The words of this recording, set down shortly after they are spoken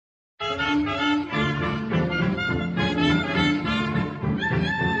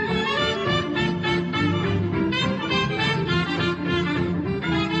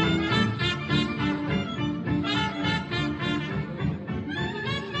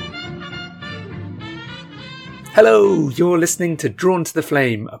Hello, you're listening to Drawn to the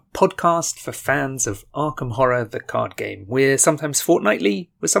Flame, a podcast for fans of Arkham Horror, the card game. We're sometimes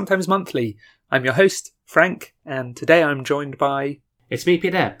fortnightly, we're sometimes monthly. I'm your host, Frank, and today I'm joined by... It's me,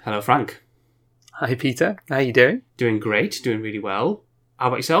 Peter. Hello, Frank. Hi, Peter. How you doing? Doing great, doing really well. How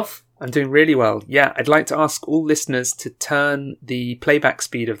about yourself? I'm doing really well. Yeah, I'd like to ask all listeners to turn the playback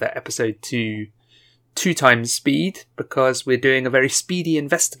speed of that episode to 2 times speed, because we're doing a very speedy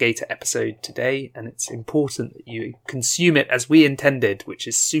investigator episode today, and it's important that you consume it as we intended, which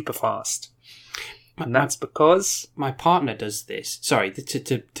is super fast. And that's because... My partner does this. Sorry,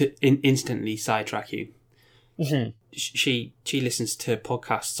 to instantly sidetrack you. Mm-hmm. She listens to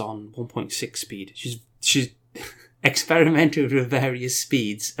podcasts on 1.6 speed. She's experimented with various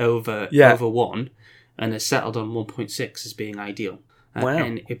speeds over one, and has settled on 1.6 as being ideal. Wow.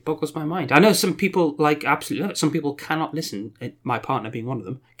 And it boggles my mind. I know some people absolutely love it. Some people cannot listen, my partner being one of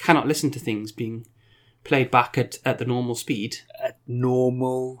them, cannot listen to things being played back at the normal speed. At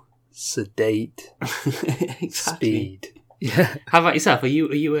normal, sedate speed. Yeah. How about yourself? Are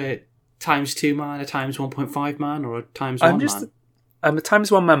you a times 2 man, a times 1.5 man, or a times 1 man? I'm a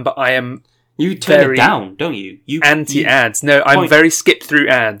times 1 man, but I am... You turn it down, don't you? Anti-ads. No, I'm very skip through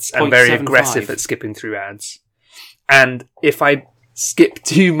ads. I'm very aggressive at skipping through ads. And if I skip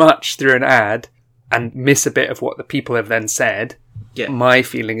too much through an ad and miss a bit of what the people have then said, my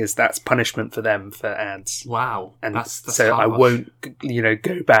feeling is that's punishment for them for ads. Wow. And that's so harsh. I won't,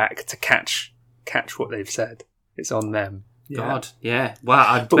 go back to catch what they've said. It's on them. Yeah. God, yeah.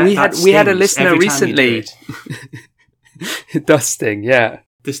 Wow. But we had a listener recently. It does sting, yeah.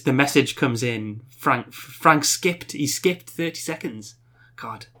 The message comes in. Frank skipped. He skipped 30 seconds.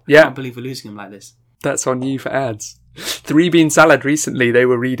 God, I can't believe we're losing him like this. That's on you for ads. 3 Bean Salad recently, they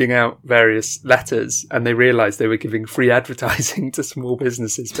were reading out various letters and they realised they were giving free advertising to small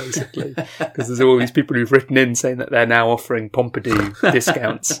businesses, basically. Because there's all these people who've written in saying that they're now offering Pompidou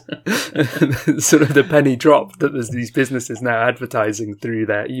discounts. Sort of the penny dropped that there's these businesses now advertising through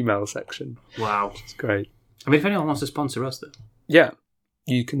their email section. Wow. It's great. I mean, if anyone wants to sponsor us, though. Yeah.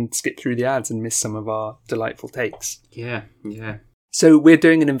 You can skip through the ads and miss some of our delightful takes. Yeah. So we're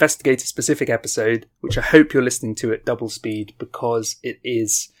doing an investigator-specific episode, which I hope you're listening to at double speed, because it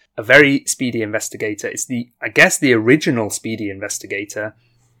is a very speedy investigator. It's the original speedy investigator,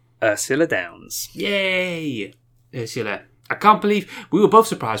 Ursula Downs. Yay! Ursula. I can't believe... We were both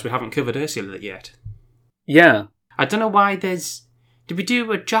surprised we haven't covered Ursula yet. Yeah. I don't know why there's... Did we do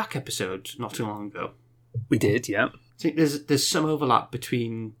a Jack episode not too long ago? We did, yeah. I think there's some overlap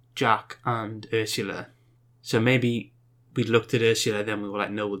between Jack and Ursula. So maybe... we looked at Ursula, then we were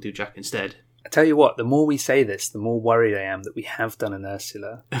like, no, we'll do Jack instead. I tell you what, the more we say this, the more worried I am that we have done an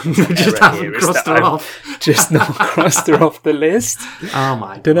Ursula. Just haven't crossed her off. Just not crossed her off the list. Oh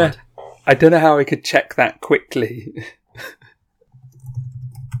my God. I don't know how I could check that quickly.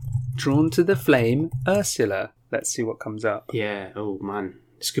 Drawn to the Flame, Ursula. Let's see what comes up. Yeah, oh man.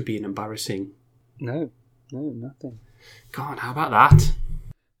 This could be an embarrassing... No, nothing. God, how about that?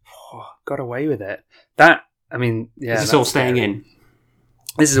 Oh, got away with it. I mean, yeah. Is this all staying in?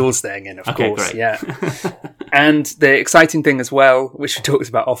 This is all staying in, of course. Great. Yeah. And the exciting thing as well, which we talked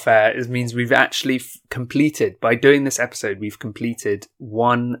about off air, means we've actually completed, by doing this episode, we've completed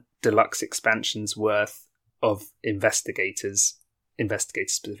 1 deluxe expansion's worth of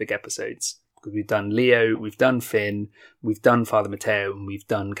investigator-specific episodes. Because we've done Leo, we've done Finn, we've done Father Mateo, and we've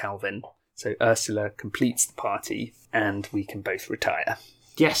done Calvin. So Ursula completes the party, and we can both retire.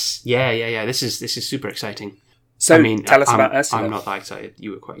 Yes, yeah. This is super exciting. So, tell us about Ursula. I'm not that excited.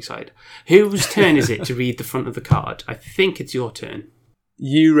 You were quite excited. Whose turn is it to read the front of the card? I think it's your turn.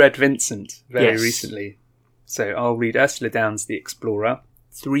 You read Vincent very recently. So I'll read Ursula Downs, the Explorer.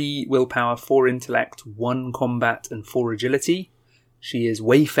 3 willpower, 4 intellect, 1 combat, and 4 agility. She is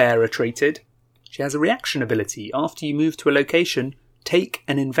Wayfarer traded. She has a reaction ability. After you move to a location, take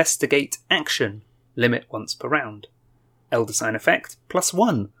and investigate action. Limit once per round. Elder Sign effect,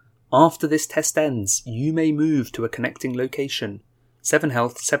 +1. After this test ends, you may move to a connecting location. 7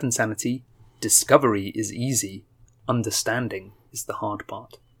 health, 7 sanity. Discovery is easy. Understanding is the hard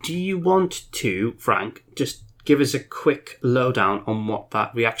part. Do you want to, Frank, just give us a quick lowdown on what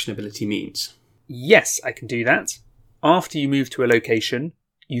that reaction ability means? Yes, I can do that. After you move to a location,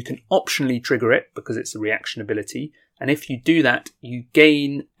 you can optionally trigger it because it's a reaction ability. And if you do that, you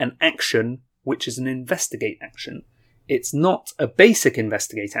gain an action, which is an investigate action. It's not a basic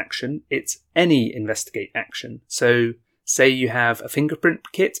investigate action, it's any investigate action. So say you have a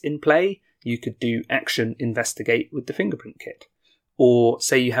fingerprint kit in play, you could do action investigate with the fingerprint kit. Or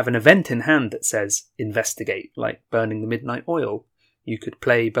say you have an event in hand that says investigate, like burning the midnight oil. You could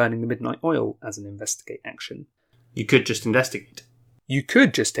play burning the midnight oil as an investigate action. You could just investigate. You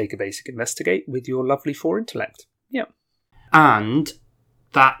could just take a basic investigate with your lovely 4 intellect. Yeah. And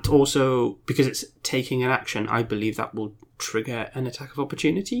that also, because it's taking an action, I believe that will trigger an attack of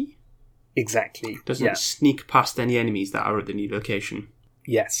opportunity. Exactly. Doesn't it sneak past any enemies that are at the new location?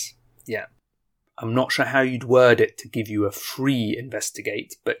 Yes. Yeah. I'm not sure how you'd word it to give you a free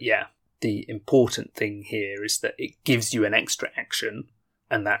investigate, but yeah, the important thing here is that it gives you an extra action,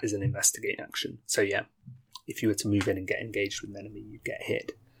 and that is an investigate action. So yeah, if you were to move in and get engaged with an enemy, you'd get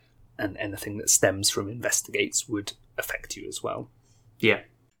hit, and anything that stems from investigates would affect you as well. Yeah.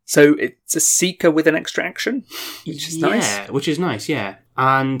 So it's a seeker with an extra action, which is nice. Yeah, which is nice, yeah.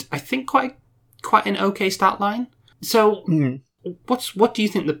 And I think quite an okay stat line. So what do you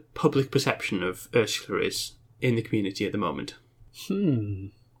think the public perception of Ursula is in the community at the moment?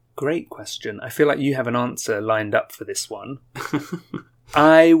 Great question. I feel like you have an answer lined up for this one.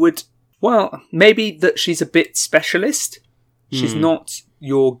 I would, maybe that she's a bit specialist. She's not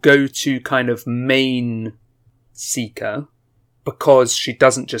your go-to kind of main seeker, because she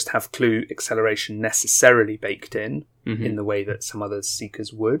doesn't just have clue acceleration necessarily baked in the way that some other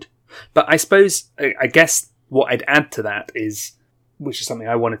seekers would. But I suppose, I guess what I'd add to that is, which is something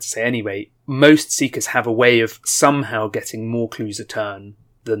I wanted to say anyway, most seekers have a way of somehow getting more clues a turn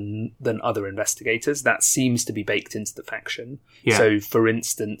than other investigators. That seems to be baked into the faction. Yeah. So, for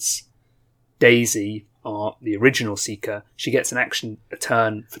instance, Daisy, the original seeker, she gets an action a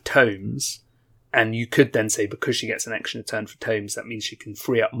turn for tomes, and you could then say because she gets an action a turn for tomes, that means she can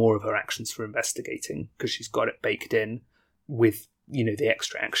free up more of her actions for investigating because she's got it baked in with, the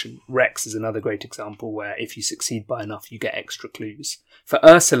extra action. Rex is another great example where if you succeed by enough, you get extra clues. For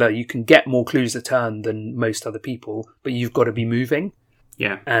Ursula, you can get more clues a turn than most other people, but you've got to be moving.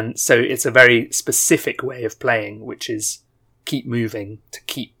 Yeah. And so it's a very specific way of playing, which is keep moving to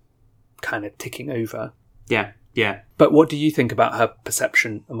keep kind of ticking over. Yeah, yeah. But what do you think about her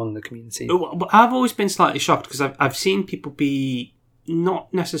perception among the community? I've always been slightly shocked because I've seen people be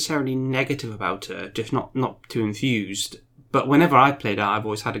not necessarily negative about her, just not too enthused. But whenever I played her, I've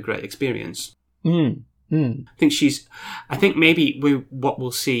always had a great experience. I think maybe what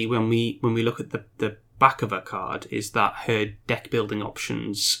we'll see when we look at the back of her card is that her deck building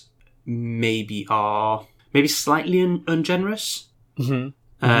options maybe slightly ungenerous.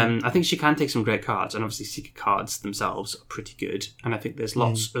 I think she can take some great cards, and obviously Seeker cards themselves are pretty good, and I think there's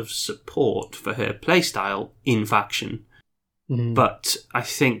lots of support for her playstyle in faction. But I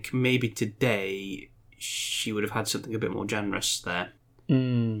think maybe today she would have had something a bit more generous there.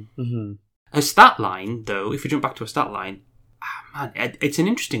 Her stat line, though, if we jump back to a stat line, it's an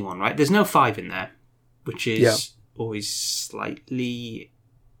interesting one, right? There's no 5 in there, which is always slightly...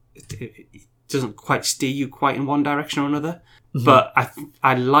 It doesn't quite steer you quite in one direction or another. But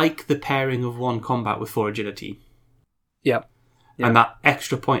I like the pairing of 1 combat with 4 agility. Yeah. And that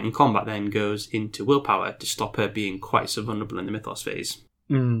extra point in combat then goes into willpower to stop her being quite so vulnerable in the mythos phase.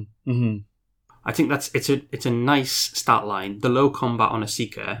 I think it's a nice stat line. The low combat on a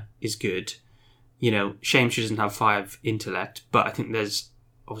Seeker is good. Shame she doesn't have 5 intellect, but I think there's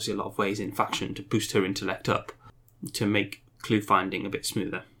obviously a lot of ways in faction to boost her intellect up to make clue finding a bit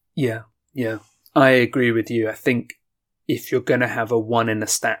smoother. Yeah. I agree with you. I think if you're going to have a 1 in a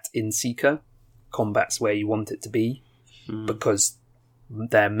stat in Seeker, combat's where you want it to be, because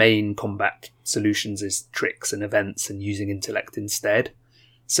their main combat solutions is tricks and events and using intellect instead.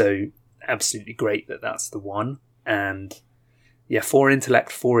 So absolutely great that that's the 1. And 4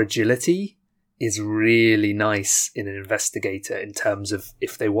 intellect, 4 agility is really nice in an investigator in terms of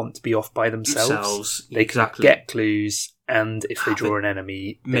if they want to be off by themselves, they can get clues, and if they draw an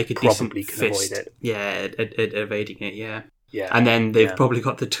enemy, they probably can avoid it. Yeah, at evading it, yeah. Yeah. And then they've probably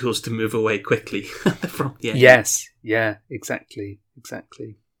got the tools to move away quickly from the enemy. Yes, yeah, exactly.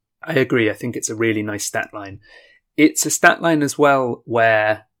 I agree, I think it's a really nice stat line. It's a stat line as well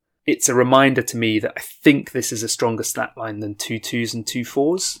where it's a reminder to me that I think this is a stronger stat line than 2 2s and 2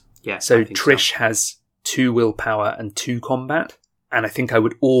 4s. Yeah, so Trish has 2 willpower and 2 combat, and I think I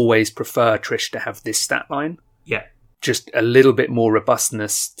would always prefer Trish to have this stat line. Yeah. Just a little bit more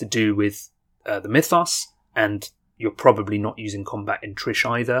robustness to do with the mythos, and you're probably not using combat in Trish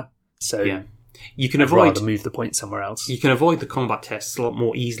either. So you can I'd rather move the point somewhere else. You can avoid the combat tests a lot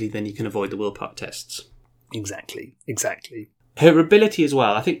more easily than you can avoid the willpower tests. Exactly. Her ability as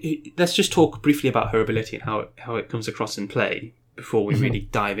well. I think let's just talk briefly about her ability and how it comes across in play before we really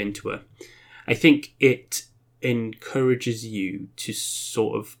dive into her. I think it encourages you to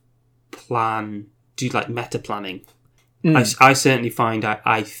sort of do like meta planning. I certainly find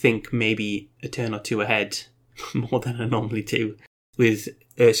I think maybe a turn or 2 ahead more than I normally do. with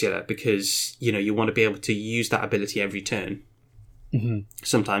Ursula because, you want to be able to use that ability every turn. Mm-hmm.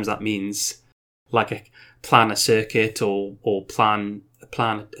 Sometimes that means plan a circuit or plan a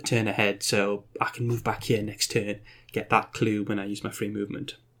turn ahead so I can move back here next turn, get that clue when I use my free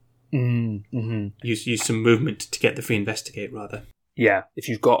movement. Mm-hmm. Use some movement to get the free investigate, rather. Yeah, if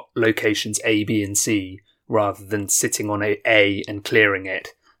you've got locations A, B, and C, rather than sitting on A and clearing it,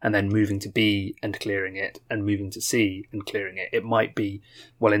 and then moving to B and clearing it, and moving to C and clearing it, it might be,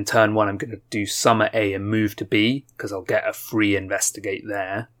 well, in turn one, I'm going to do some at A and move to B, because I'll get a free investigate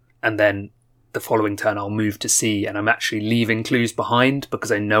there, and then the following turn I'll move to C, and I'm actually leaving clues behind,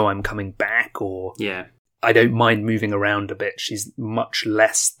 because I know I'm coming back, or... Yeah. I don't mind moving around a bit. She's much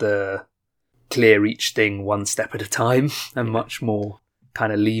less the clear each thing one step at a time and much more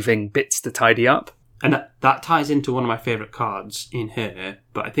kind of leaving bits to tidy up. And that ties into one of my favourite cards in her,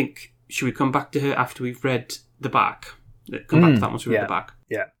 but I think, should we come back to her after we've read the back? Come back to that once we've read the back.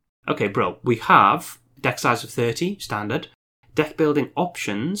 Yeah. Okay, bro. We have deck size of 30, standard. Deck building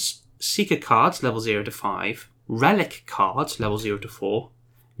options, Seeker cards, level 0 to 5. Relic cards, level 0 to 4.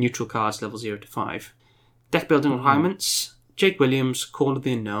 Neutral cards, level 0 to 5. Deck building requirements, Jake Williams, Call of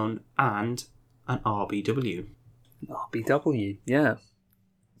the Unknown, and an RBW. RBW, yeah.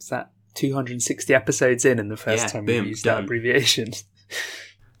 Is that 260 episodes in the first time we used that abbreviation?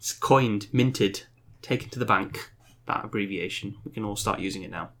 It's coined, minted, taken to the bank, that abbreviation. We can all start using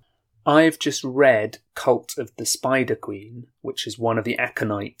it now. I've just read Cult of the Spider Queen, which is one of the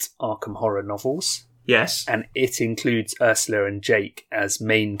Aconite Arkham Horror novels. Yes. And it includes Ursula and Jake as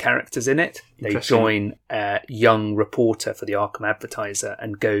main characters in it. They join a young reporter for the Arkham Advertiser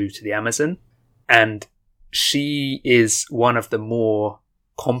and go to the Amazon. And she is one of the more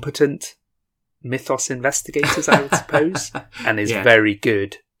competent mythos investigators, I would suppose, and is very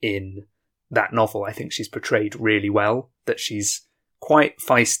good in that novel. I think she's portrayed really well, that she's quite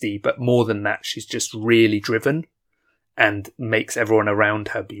feisty, but more than that, she's just really driven and makes everyone around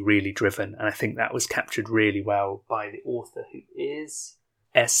her be really driven. And I think that was captured really well by the author, who is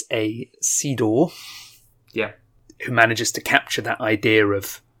S.A. Sidor. Yeah. Who manages to capture that idea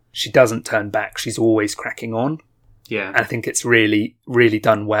of she doesn't turn back, she's always cracking on. Yeah. And I think it's really, really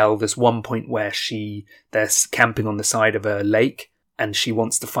done well. There's one point where they're camping on the side of a lake and she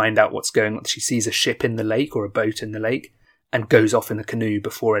wants to find out what's going on. She sees a ship in the lake or a boat in the lake and goes off in a canoe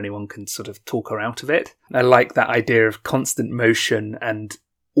before anyone can sort of talk her out of it. And I like that idea of constant motion and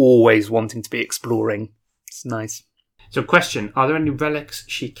always wanting to be exploring. It's nice. So question, are there any relics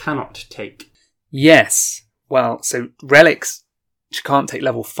she cannot take? Yes. Well, so relics, she can't take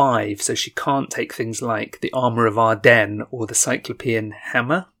level 5, so she can't take things like the Armour of Ardennes or the Cyclopean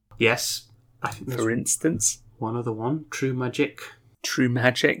Hammer. Yes. I think for instance. One other one, True Magic. True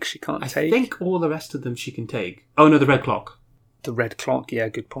Magic she can't take. I think all the rest of them she can take. Oh no, the Red Clock. The Red Clock, yeah,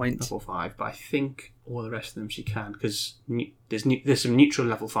 good point. Level 5, but I think all the rest of them she can, because there's some neutral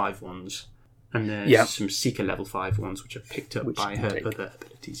level 5 ones, and there's some Seeker level 5 ones, which are picked up by her other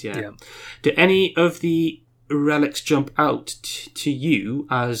abilities, yeah. Do any of the relics jump out to you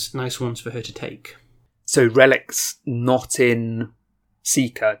as nice ones for her to take? So relics not in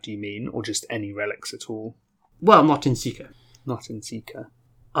Seeker, do you mean, or just any relics at all? Well, not in Seeker. Not in Seeker.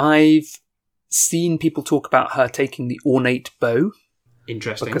 I've seen people talk about her taking the Ornate Bow.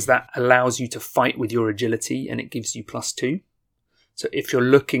 Interesting. Because that allows you to fight with your agility and it gives you +2. So if you're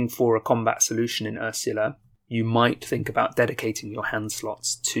looking for a combat solution in Ursula, you might think about dedicating your hand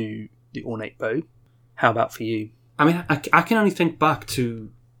slots to the Ornate Bow. How about for you? I mean, I can only think back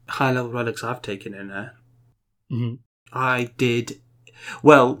to high-level relics I've taken in there. Mm-hmm. I did...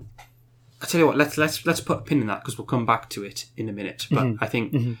 Well, I tell you what, let's put a pin in that because we'll come back to it in a minute. But I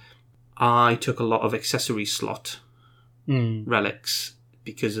think I took a lot of accessory slot relics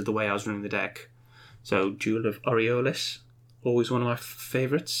because of the way I was running the deck. So Jewel of Aureolus, always one of my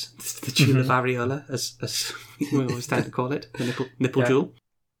favourites. The Jewel of Areola, as we always tend to call it, the nipple jewel.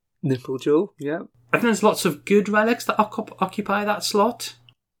 Nipple jewel, yeah. I think there's lots of good relics that occupy that slot.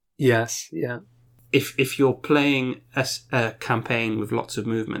 Yes, yeah. If you're playing a campaign with lots of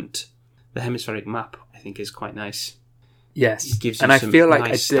movement, the hemispheric map, I think, is quite nice. Yes, and I feel like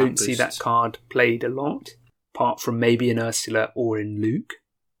I don't see that card played a lot, apart from maybe in Ursula or in Luke.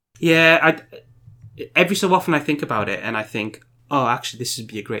 Yeah, every so often I think about it and I think, oh, actually, this would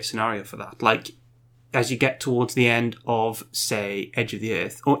be a great scenario for that. Like, as you get towards the end of, say, Edge of the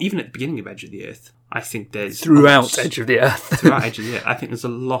Earth, or even at the beginning of Edge of the Earth, I think there's... Throughout Edge of the Earth. Throughout Edge of the Earth, I think there's a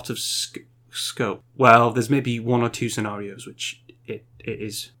lot of scope. Well, there's maybe one or two scenarios which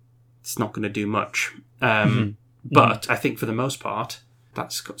it's not going to do much. But I think for the most part,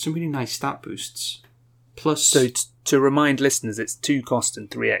 that's got some really nice stat boosts. Plus... So to remind listeners, it's 2 cost and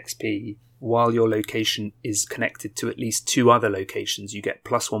 3 XP. While your location is connected to at least 2 other locations, you get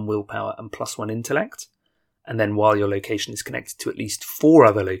 +1 willpower and +1 intellect. And then while your location is connected to at least 4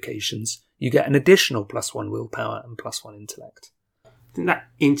 other locations, you get an additional +1 willpower and +1 intellect. I think that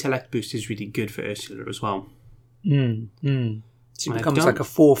intellect boost is really good for Ursula as well. So it becomes like a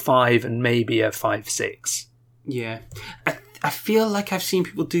 4-5 and maybe a 5-6. Yeah. I feel like I've seen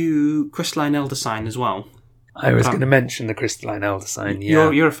people do Crystalline Elder Sign as well. I was going to mention the Crystalline Elder Sign, yeah.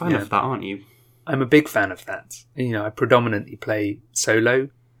 You're a fan of that, aren't you? I'm a big fan of that. I predominantly play solo,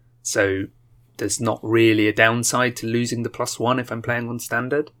 so there's not really a downside to losing the +1 if I'm playing on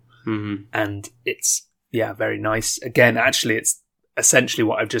standard. Mm-hmm. And it's, very nice. Again, actually, it's essentially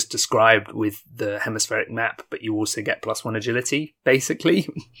what I've just described with the hemispheric map, but you also get +1 agility, basically.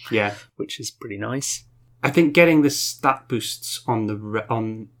 Yeah. Which is pretty nice. I think getting the stat boosts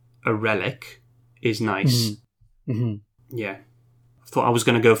on a relic is nice. Mm-hmm. Yeah. I thought I was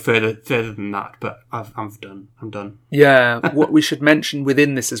going to go further than that, but I'm done. Yeah, what we should mention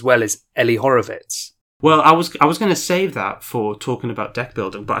within this as well is Ellie Horowitz. Well, I was going to save that for talking about deck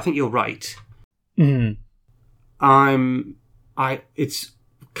building, but I think you're right. Mm. It's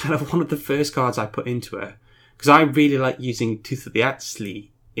kind of one of the first cards I put into her because I really like using Tooth of the Atsley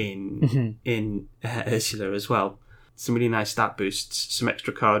in Ursula as well. Some really nice stat boosts, some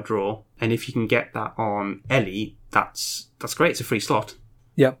extra card draw, and if you can get that on Ellie, that's great. It's a free slot.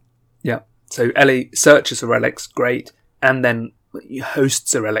 Yeah. So Ellie searches the relics, great, and then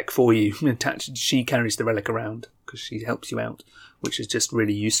hosts a relic for you. She carries the relic around because she helps you out, which is just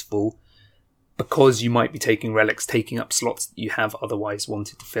really useful because you might be taking relics, taking up slots that you have otherwise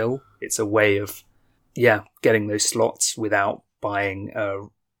wanted to fill. It's a way of, getting those slots without buying a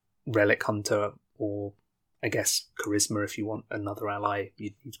relic hunter or, I guess, charisma. If you want another ally,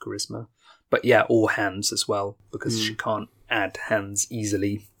 you'd need charisma. But or hands as well, because she can't add hands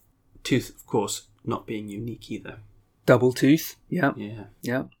easily. Tooth, of course, not being unique either. Double tooth, yeah.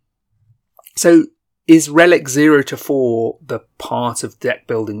 So is Relic 0 to 4 the part of deck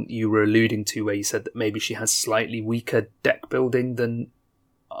building you were alluding to where you said that maybe she has slightly weaker deck building than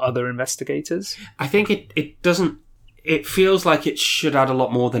other investigators? I think it doesn't... It feels like it should add a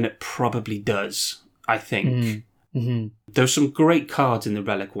lot more than it probably does, I think. Mm-hmm. There's some great cards in the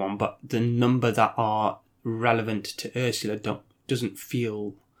Relic one, but the number that are relevant to Ursula doesn't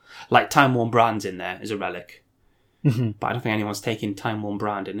feel... Like Time Worn Brand's in there as a Relic. Mm-hmm. But I don't think anyone's taking Time Worn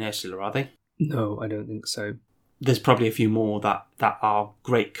Brand in Ursula, are they? No, I don't think so. There's probably a few more that are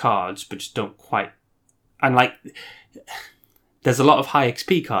great cards, but just don't quite... And there's a lot of high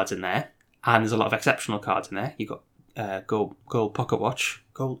XP cards in there, and there's a lot of exceptional cards in there. You've got Gold Pocket Watch.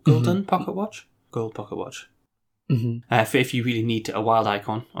 Golden Pocket Watch? Gold Pocket Watch. Mm-hmm. For if you really need a wild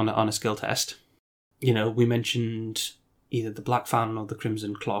icon on a skill test. We mentioned either the Black Fan or the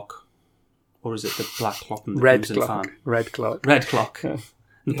Crimson Clock. Or is it the Black Clock and the Crimson Fan? Red Clock. Red Clock. And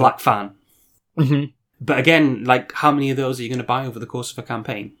the Black Fan. Mm-hmm. But again, how many of those are you going to buy over the course of a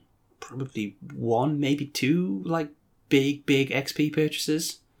campaign? Probably 1, maybe 2, big XP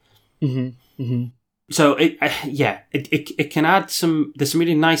purchases. Mm-hmm. Mm-hmm. So it can add some. There's some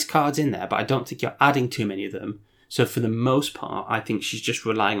really nice cards in there, but I don't think you're adding too many of them. So for the most part, I think she's just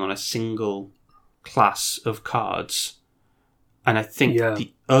relying on a single class of cards, and I think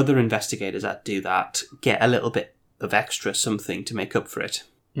the other investigators that do that get a little bit of extra something to make up for it.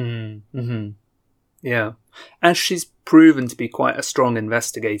 Mm-hmm. Yeah, and she's proven to be quite a strong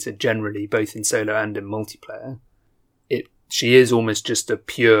investigator generally, both in solo and in multiplayer. She is almost just a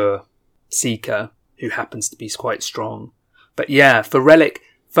pure seeker who happens to be quite strong. But for Relic,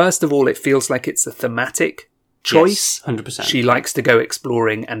 first of all, it feels like it's a thematic choice. Yes, 100%. She likes to go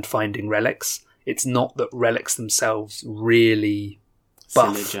exploring and finding relics. It's not that relics themselves really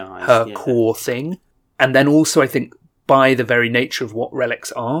buff her core thing. And then also, I think, by the very nature of what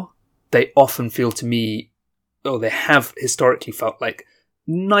relics are, they often feel to me, or they have historically felt like,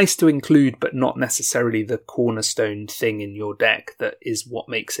 nice to include, but not necessarily the cornerstone thing in your deck that is what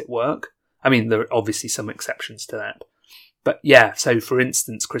makes it work. I mean, there are obviously some exceptions to that. But so for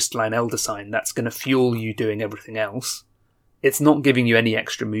instance, Crystalline Elder Sign, that's going to fuel you doing everything else. It's not giving you any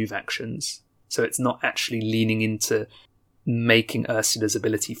extra move actions, so it's not actually leaning into making Ursula's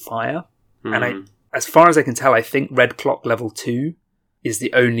ability fire. Mm. And as far as I can tell, I think Red Clock level 2 is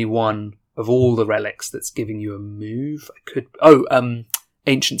the only one of all the relics that's giving you a move.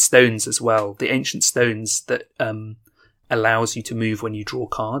 Ancient Stones as well. The Ancient Stones that allows you to move when you draw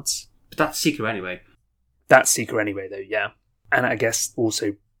cards. But that's Seeker anyway. That's Seeker anyway, though, yeah. And I guess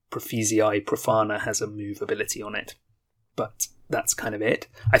also Prophesii Profana has a move ability on it. But that's kind of it.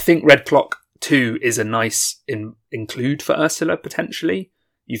 I think Red Clock 2 is a nice include for Ursula, potentially.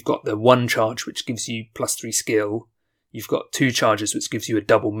 You've got the 1 charge, which gives you +3 skill. You've got 2 charges, which gives you a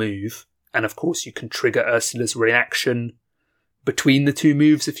double move. And of course, you can trigger Ursula's reaction between the 2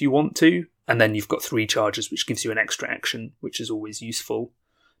 moves if you want to. And then you've got 3 charges, which gives you an extra action, which is always useful.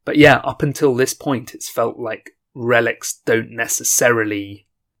 But yeah, up until this point, it's felt like relics don't necessarily,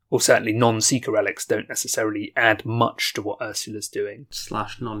 or certainly non-seeker relics don't necessarily add much to what Ursula's doing.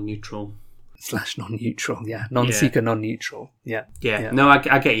 / non-neutral. / non-neutral, yeah. Non-seeker, non-neutral, yeah. Yeah, no, I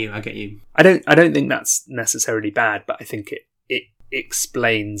get you. I don't think that's necessarily bad, but I think it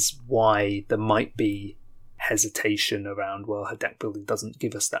explains why there might be hesitation around, well, her deck building doesn't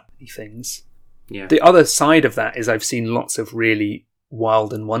give us that many things. Yeah. The other side of that is I've seen lots of really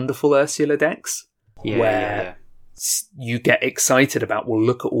wild and wonderful Ursula decks where you get excited about, well,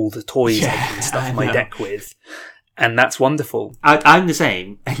 look at all the toys I can stuff my deck with. And that's wonderful. I'm the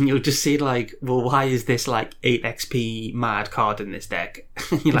same. And you'll just see like, well, why is this like 8 XP mad card in this deck?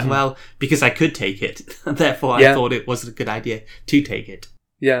 You're like, well, because I could take it. Therefore, I thought it was a good idea to take it.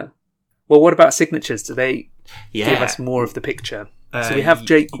 Yeah. Well, what about signatures? Do they give us more of the picture? So we have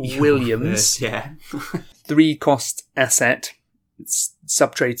Jake Williams. 3 cost asset. It's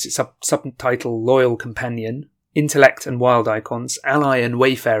subtitle Loyal Companion. Intellect and Wild Icons. Ally and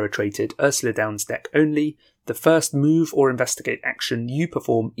Wayfarer traded. Ursula Downs deck only. The first move or investigate action you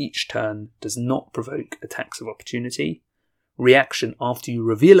perform each turn does not provoke attacks of opportunity. Reaction after you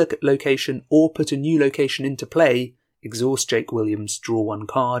reveal a location or put a new location into play. Exhaust Jake Williams, draw 1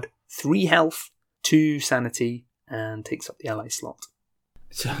 card. 3 health, 2 sanity, and takes up the ally slot.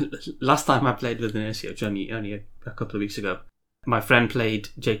 So last time I played with Inertia, which only a couple of weeks ago, my friend played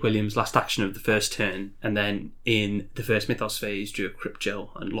Jake Williams' last action of the first turn, and then in the first Mythos phase drew a Crypt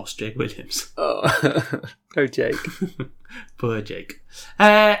Gel and lost Jake Williams. Oh, oh Jake. Poor Jake.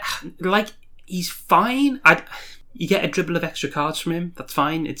 He's fine. You get a dribble of extra cards from him. That's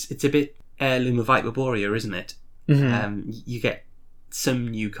fine. It's a bit Heirloom of Viperborea, isn't it? Mm-hmm. You get some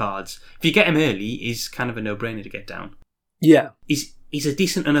new cards. If you get him early, he's kind of a no-brainer to get down. Yeah. He's a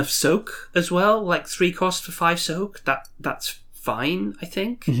decent enough soak as well, like 3 cost for 5 soak. That's fine, I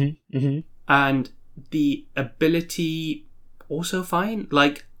think. Mm-hmm. Mm-hmm. And the ability also fine.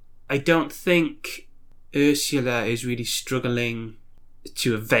 Like, I don't think Ursula is really struggling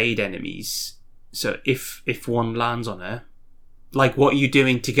to evade enemies. So if one lands on her, like, what are you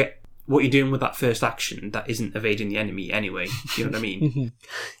doing with that first action that isn't evading the enemy anyway? You know what I mean?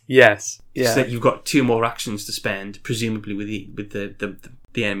 Yes. Yeah. So that you've got 2 more actions to spend, presumably with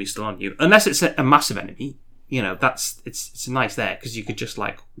the enemy still on you, unless it's a massive enemy. You know, it's nice there because you could just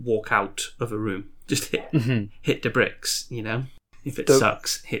like walk out of a room, just hit the bricks. You know, if it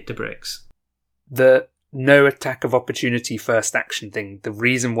sucks, hit the bricks. The no attack of opportunity first action thing. The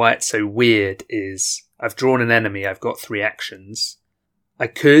reason why it's so weird is I've drawn an enemy. I've got 3 actions. I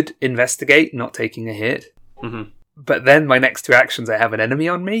could investigate, not taking a hit, but then my next 2 actions, I have an enemy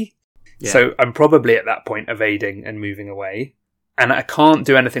on me. Yeah. So I'm probably at that point evading and moving away, and I can't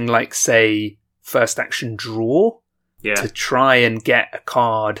do anything like, say, first action draw to try and get a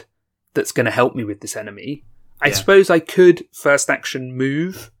card that's going to help me with this enemy. I suppose I could first action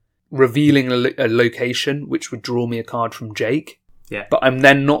move, revealing a location, which would draw me a card from Jake. Yeah. But I'm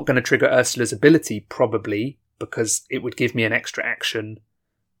then not going to trigger Ursula's ability, probably, because it would give me an extra action,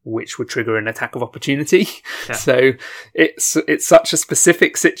 which would trigger an attack of opportunity. Yeah. So it's such a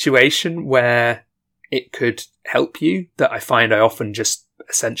specific situation where it could help you that I find I often just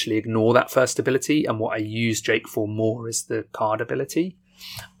essentially ignore that first ability, and what I use Jake for more is the card ability.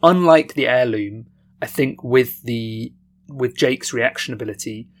 Unlike the Heirloom, I think with Jake's reaction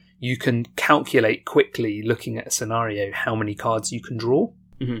ability, you can calculate quickly, looking at a scenario, how many cards you can draw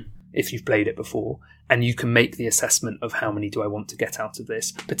if you've played it before, and you can make the assessment of how many do I want to get out of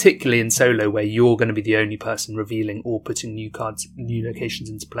this, particularly in solo where you're going to be the only person revealing or putting new locations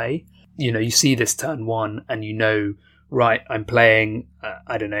into play. You know, you see this turn 1 and you know, right, I'm playing,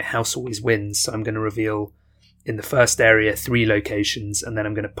 House Always Wins, so I'm going to reveal in the first area 3 locations, and then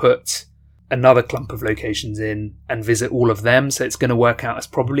I'm going to put another clump of locations in and visit all of them, so it's going to work out as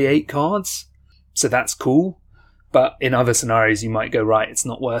probably 8 cards. So that's cool. But in other scenarios, you might go, right, it's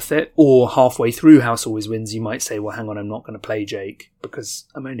not worth it. Or halfway through House Always Wins, you might say, well, hang on, I'm not going to play Jake because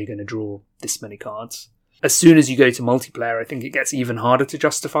I'm only going to draw this many cards. As soon as you go to multiplayer, I think it gets even harder to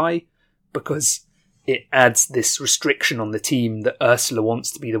justify because it adds this restriction on the team that Ursula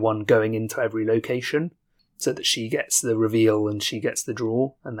wants to be the one going into every location so that she gets the reveal and she gets the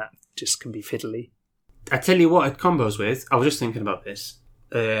draw, and that just can be fiddly. I tell you what it combos with. I was just thinking about this.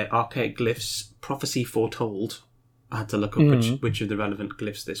 Archaic Glyphs, Prophecy Foretold. I had to look up which of the relevant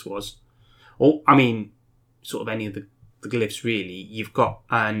glyphs this was. Or, I mean, sort of any of the glyphs, really. You've got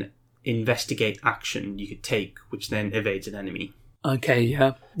an investigate action you could take, which then evades an enemy. Okay,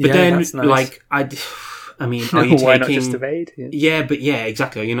 yeah. But then, that's nice. I mean, are you taking... Why not just evade? Yeah, but yeah,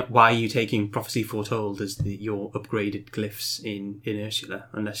 exactly. Why are you taking Prophecy Foretold as your upgraded glyphs in Ursula,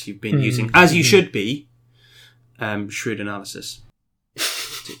 unless you've been using, as you should be, Shrewd Analysis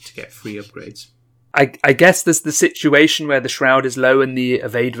to get free upgrades. I guess there's the situation where the Shroud is low and the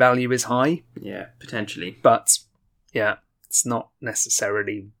evade value is high. Yeah, potentially. But, yeah, it's not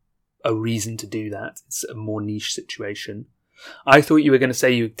necessarily a reason to do that. It's a more niche situation. I thought you were going to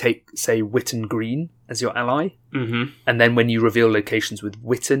say you take, say, Witten Green as your ally. Mm-hmm. And then when you reveal locations with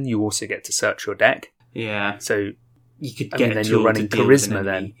Witten, you also get to search your deck. Yeah. So, you could get then you're running Charisma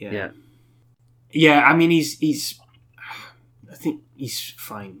then. Yeah. Yeah, I mean, he's I think he's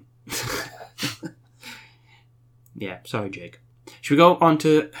fine. Yeah, sorry, Jake. Should we go on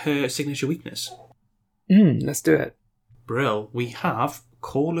to her signature weakness? Let's do it. Brill, we have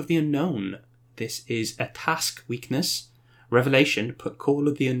Call of the Unknown. This is a task weakness. Revelation, put Call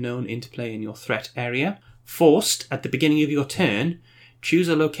of the Unknown into play in your threat area. Forced, at the beginning of your turn, choose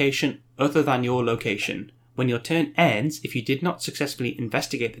a location other than your location. When your turn ends, if you did not successfully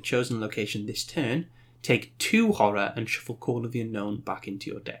investigate the chosen location this turn, take 2 horror and shuffle Call of the Unknown back into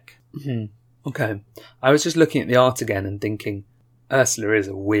your deck. Okay. I was just looking at the art again and thinking, Ursula is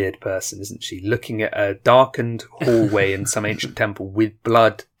a weird person, isn't she? Looking at a darkened hallway in some ancient temple with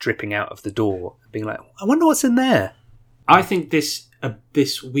blood dripping out of the door, being like, I wonder what's in there. I think this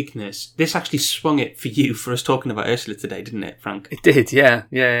weakness, this actually swung it for you for us talking about Ursula today, didn't it, Frank? It did,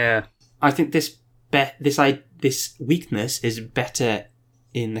 yeah. I think this weakness is better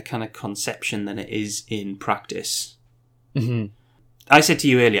in the kind of conception than it is in practice. Mm-hmm. I said to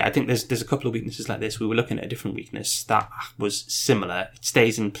you earlier, I think there's a couple of weaknesses like this. We were looking at a different weakness that was similar. It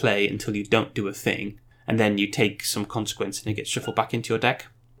stays in play until you don't do a thing, and then you take some consequence and it gets shuffled back into your deck.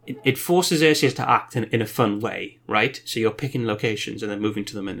 It forces Ursula to act in a fun way, right? So you're picking locations and then moving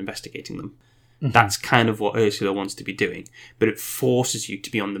to them and investigating them. Mm-hmm. That's kind of what Ursula wants to be doing, but it forces you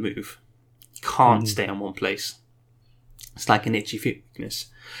to be on the move. You can't stay on one place. It's like an itchy feet weakness.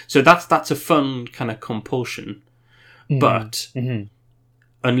 So that's a fun kind of compulsion, but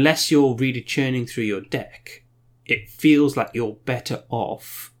unless you're really churning through your deck, it feels like you're better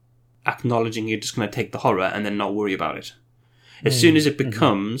off acknowledging you're just going to take the horror and then not worry about it. As soon as it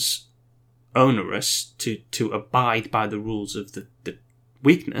becomes onerous to abide by the rules of the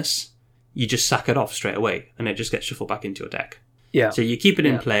weakness, you just sack it off straight away and it just gets shuffled back into your deck. Yeah. So you keep it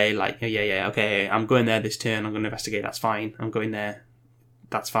in play, like, okay, I'm going there this turn, I'm going to investigate, that's fine. I'm going there,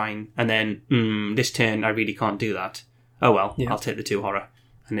 that's fine. And then, this turn, I really can't do that. Oh well, I'll take the 2 horror.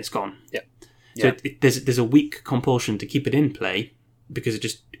 And it's gone. Yeah. So there's a weak compulsion to keep it in play because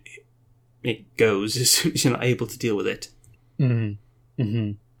it goes as soon as you're not able to deal with it.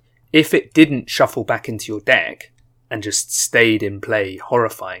 If it didn't shuffle back into your deck and just stayed in play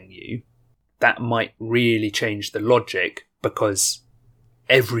horrifying you, that might really change the logic, because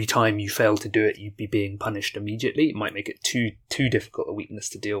every time you fail to do it, you'd be being punished immediately. It might make it too difficult a weakness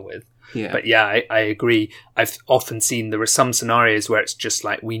to deal with. Yeah. But yeah, I agree. I've often seen there are some scenarios where it's just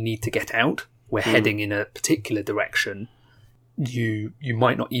like, we need to get out. We're heading in a particular direction. You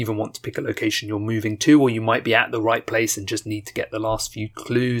might not even want to pick a location you're moving to, or you might be at the right place and just need to get the last few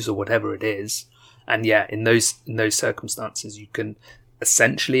clues or whatever it is. And yeah, in those circumstances, you can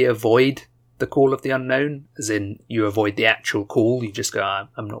essentially avoid the Call of the Unknown, as in you avoid the actual call. You just go,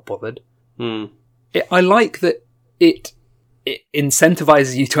 I'm not bothered. I like that it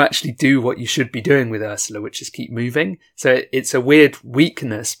incentivizes you to actually do what you should be doing with Ursula, which is keep moving. So it's a weird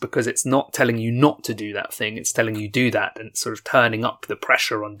weakness because it's not telling you not to do that thing. It's telling you do that, and it's sort of turning up the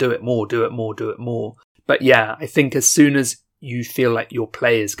pressure on do it more. But yeah, I think as soon as you feel like your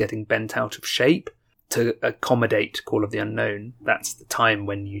play is getting bent out of shape to accommodate Call of the Unknown, that's the time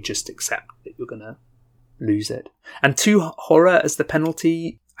when you just accept that you're going to lose it. And 2 horror as the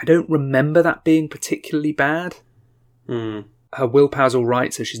penalty, I don't remember that being particularly bad. Her willpower's all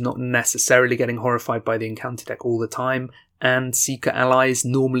right, so she's not necessarily getting horrified by the encounter deck all the time. And Seeker allies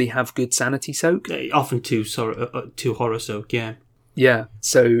normally have good sanity soak. Often 2 horror soak, yeah. Yeah,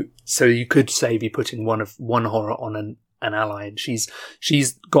 so you could say be putting one horror on an ally, and she's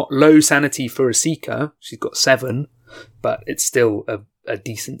got low sanity for a Seeker. She's got 7, but it's still a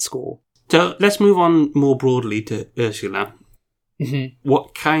decent score. So let's move on more broadly to Ursula.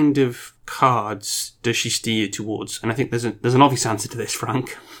 What kind of cards does she steer you towards? And I think there's an obvious answer to this,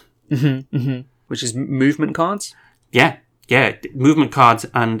 Frank. Which is movement cards? Yeah. Movement cards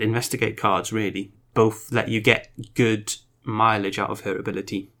and investigate cards, really. Both let you get good mileage out of her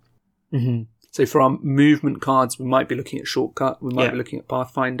ability. Mm-hmm. So for our movement cards, we might be looking at Shortcut. We might be looking at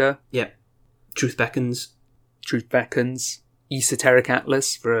Pathfinder. Yeah. Truth Beckons. Esoteric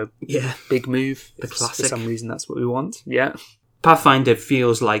Atlas for a big move. The classic. For some reason, that's what we want. Yeah. Pathfinder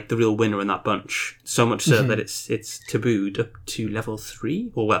feels like the real winner in that bunch. So much so that it's tabooed up to level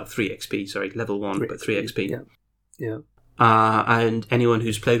 3. Or, well, 3 XP, sorry. Level 1, but 3 XP. Yeah. And anyone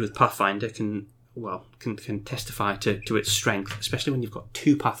who's played with Pathfinder can testify to its strength, especially when you've got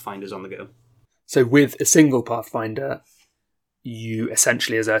 2 Pathfinders on the go. So with a single Pathfinder, you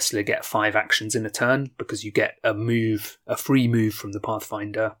essentially, as Ursula, get 5 actions in a turn because you get a free move from the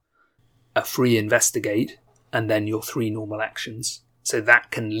Pathfinder, a free investigate, and then your 3 normal actions. So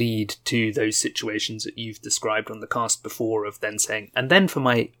that can lead to those situations that you've described on the cast before of then saying, and then for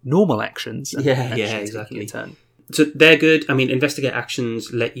my normal actions, exactly. A turn. So they're good. I mean, investigate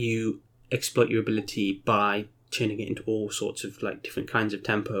actions let you exploit your ability by turning it into all sorts of like different kinds of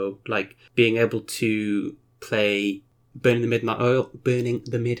tempo, like being able to play Burning the Midnight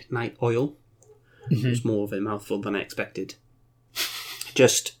Oil. It's more of a mouthful than I expected.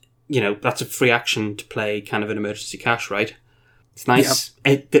 Just, that's a free action to play kind of an emergency cash, right? It's nice.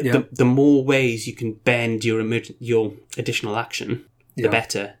 The more ways you can bend your additional action, the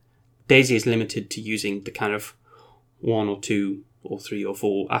better. Daisy is limited to using the kind of 1 or 2 or 3 or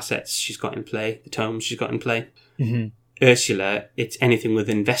 4 assets she's got in play, the tomes she's got in play. Ursula, it's anything with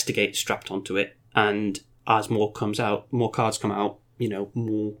investigate strapped onto it, and as more cards come out,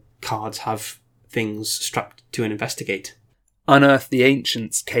 more cards have things strapped to an investigate. Unearth the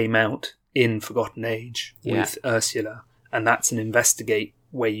Ancients came out in Forgotten Age with Ursula, and that's an investigate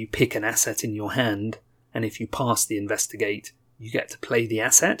where you pick an asset in your hand, and if you pass the investigate, you get to play the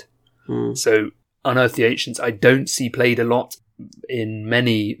asset. So Unearth the Ancients I don't see played a lot in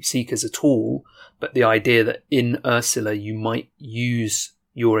many Seekers at all, but the idea that in Ursula you might use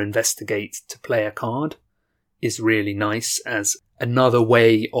your investigate to play a card is really nice as another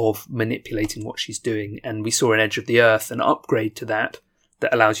way of manipulating what she's doing. And we saw in Edge of the Earth an upgrade to that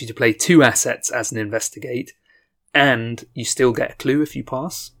allows you to play 2 assets as an investigate, and you still get a clue if you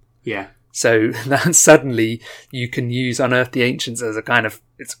pass. Yeah. So that suddenly you can use Unearth the Ancients as a kind of,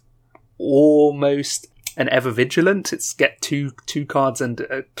 it's almost an ever vigilant. It's get two cards and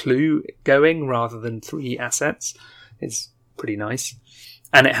a clue going rather than 3 assets. It's pretty nice.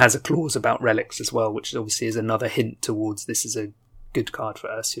 And it has a clause about relics as well, which obviously is another hint towards this is a good card for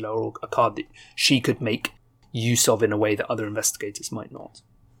Ursula, or a card that she could make use of in a way that other investigators might not.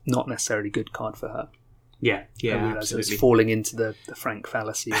 Not necessarily a good card for her. Yeah, absolutely. It's falling into the Frank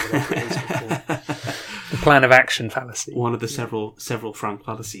fallacy, or whatever it is before. The plan of action fallacy. One of the several Frank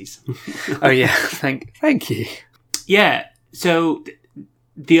fallacies. Oh yeah, thank you. Yeah, so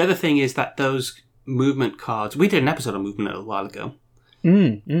the other thing is that those movement cards, we did an episode on movement a little while ago,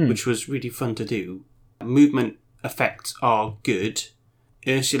 which was really fun to do. Movement effects are good.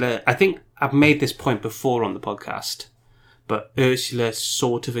 Ursula, I think I've made this point before on the podcast, but Ursula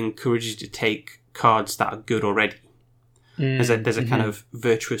sort of encourages you to take cards that are good already. There's a kind of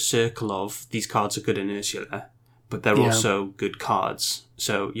virtuous circle of these cards are good in Ursula, but they're also good cards.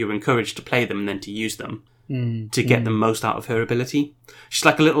 So you're encouraged to play them and then to use them to get the most out of her ability. She's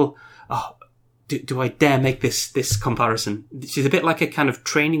like a little... do I dare make this comparison? She's a bit like a kind of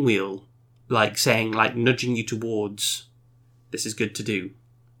training wheel, like saying, like nudging you towards this is good to do,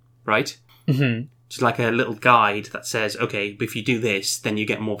 right? She's like a little guide that says, okay, if you do this, then you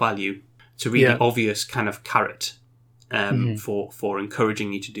get more value. It's a really obvious kind of carrot for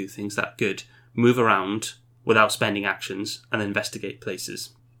encouraging you to do things that good. Move around without spending actions and investigate places.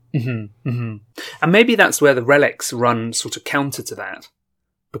 And maybe that's where the relics run sort of counter to that,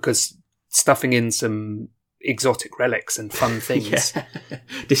 because stuffing in some exotic relics and fun things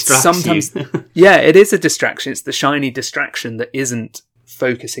distracts sometimes you. Yeah, it is a distraction. It's the shiny distraction that isn't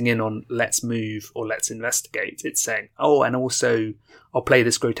focusing in on let's move or let's investigate. It's saying, and also I'll play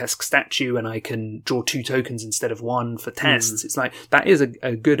this grotesque statue and I can draw 2 tokens instead of 1 for tests. It's like, that is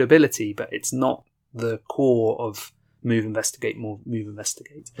a good ability, but it's not the core of move, investigate, more move,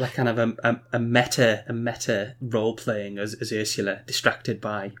 investigate. Like kind of a meta role playing as Ursula, distracted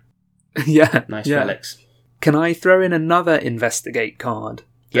by nice relics. Can I throw in another investigate card?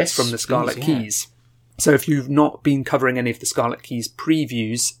 Yes, from the Scarlet Keys. So if you've not been covering any of the Scarlet Keys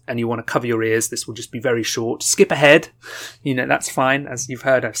previews and you want to cover your ears, this will just be very short. Skip ahead. That's fine. As you've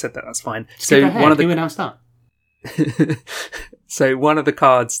heard, I've said that's fine. Skip ahead. Who announced that? So one of the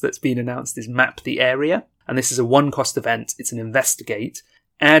cards that's been announced is Map the Area. And this is a 1-cost event. It's an investigate.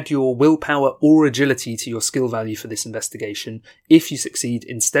 Add your willpower or agility to your skill value for this investigation. If you succeed,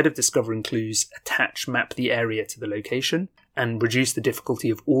 instead of discovering clues, attach Map the Area to the location. and reduce the difficulty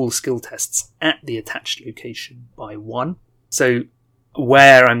of all skill tests at the attached location by 1. So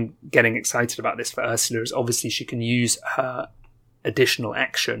where I'm getting excited about this for Ursula is obviously she can use her additional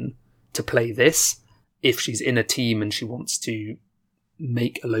action to play this if she's in a team and she wants to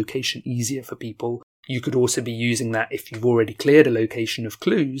make a location easier for people. You could also be using that if you've already cleared a location of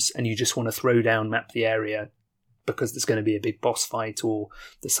clues and you just want to throw down, map the area because there's going to be a big boss fight or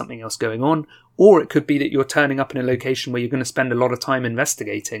there's something else going on. Or it could be that you're turning up in a location where you're going to spend a lot of time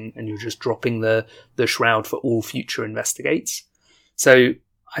investigating and you're just dropping the shroud for all future investigates. So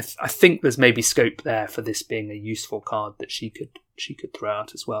I think there's maybe scope there for this being a useful card that she could throw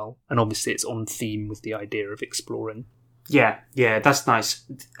out as well. And obviously it's on theme with the idea of exploring. Yeah, that's nice.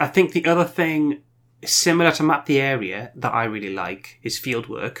 I think the other thing similar to Map the Area that I really like is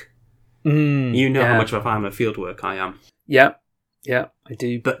Fieldwork. How much of a fan of Fieldwork I am. Yeah, I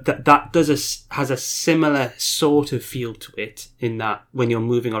do. But that has a similar sort of feel to it in that when you're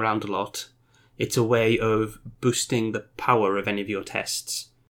moving around a lot, it's a way of boosting the power of any of your tests.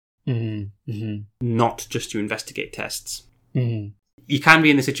 Not just your investigate tests. You can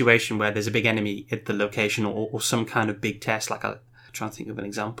be in a situation where there's a big enemy at the location or some kind of big test, like I'm trying to think of an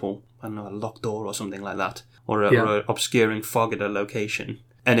example, I don't know, a locked door or something like that, or a obscuring fog at a location.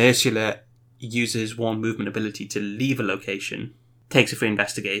 And Ursula uses 1 movement ability to leave a location, takes a free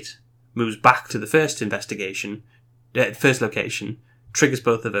investigate, moves back to the first location, triggers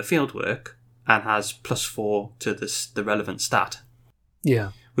both of her fieldwork, and has +4 to the relevant stat.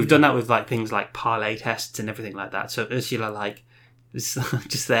 Yeah. We've done that with like things like parlay tests and everything like that. So Ursula is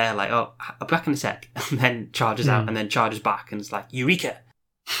just there I'll be back in a sec, and then charges out and then charges back and it's like, Eureka!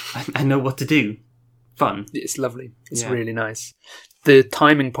 I know what to do. Fun. It's lovely. It's really nice. The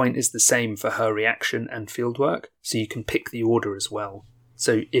timing point is the same for her reaction and fieldwork, so you can pick the order as well.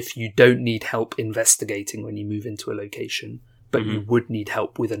 So if you don't need help investigating when you move into a location, but you would need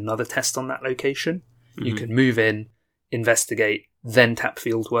help with another test on that location, you can move in, investigate, then tap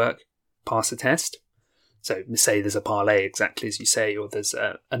fieldwork, pass a test. So say there's a parlay, exactly as you say, or there's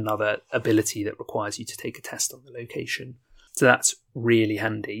another ability that requires you to take a test on the location. So that's really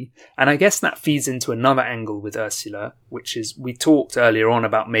handy. And I guess that feeds into another angle with Ursula, which is we talked earlier on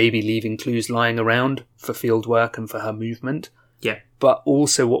about maybe leaving clues lying around for field work and for her movement. Yeah. But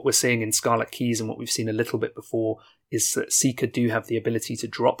also what we're seeing in Scarlet Keys and what we've seen a little bit before is that Seeker do have the ability to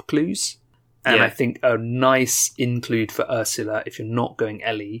drop clues. And I think a nice include for Ursula, if you're not going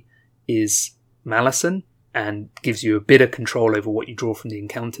Ellie, is Malison, and gives you a bit of control over what you draw from the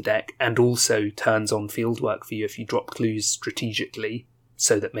encounter deck, and also turns on fieldwork for you if you drop clues strategically,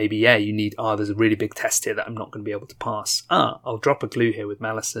 so that maybe, you need, there's a really big test here that I'm not going to be able to pass. I'll drop a clue here with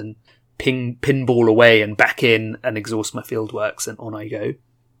Malison, pinball away and back in and exhaust my fieldworks, and on I go.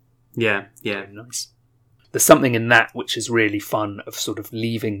 Yeah. Very nice. There's something in that which is really fun, of sort of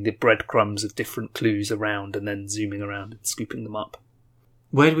leaving the breadcrumbs of different clues around and then zooming around and scooping them up.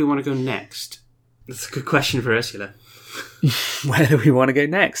 Where do we want to go next? That's a good question for Ursula. Where do we want to go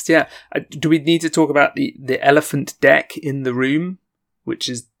next? Yeah. Do we need to talk about the elephant deck in the room, which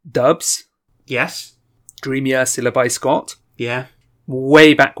is Dubs? Yes. Dreamy Ursula by Scott. Yeah.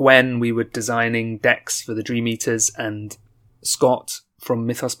 Way back when we were designing decks for the Dream Eaters, and Scott from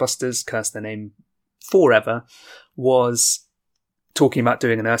Mythos Busters, curse their name forever, was talking about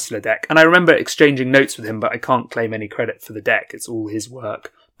doing an Ursula deck. And I remember exchanging notes with him, but I can't claim any credit for the deck. It's all his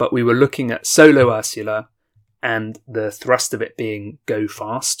work. But we were looking at solo Ursula and the thrust of it being go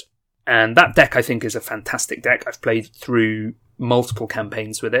fast. And that deck, I think, is a fantastic deck. I've played through multiple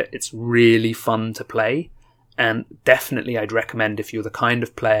campaigns with it. It's really fun to play. And definitely I'd recommend, if you're the kind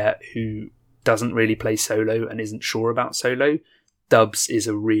of player who doesn't really play solo and isn't sure about solo, Dubs is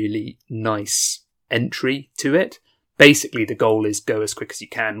a really nice entry to it. Basically, the goal is go as quick as you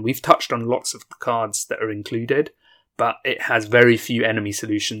can. We've touched on lots of the cards that are included, but it has very few enemy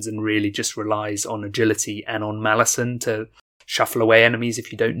solutions and really just relies on agility and on Malison to shuffle away enemies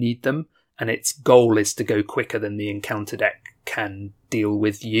if you don't need them. And its goal is to go quicker than the encounter deck can deal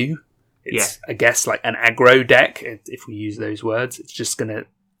with you. It's, I guess, like an aggro deck, if we use those words. It's just going to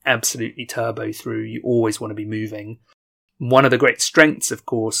absolutely turbo through. You always want to be moving. One of the great strengths, of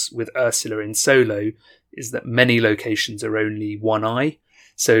course, with Ursula in solo is that many locations are only one eye.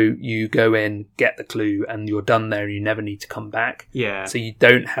 So you go in, get the clue, and you're done there, and you never need to come back. Yeah. So you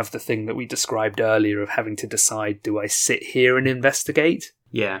don't have the thing that we described earlier of having to decide, do I sit here and investigate?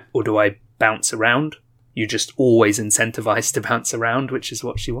 Yeah. Or do I bounce around? You're just always incentivized to bounce around, which is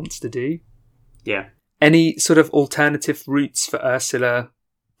what she wants to do. Yeah. Any sort of alternative routes for Ursula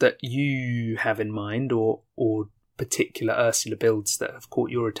that you have in mind, or particular Ursula builds that have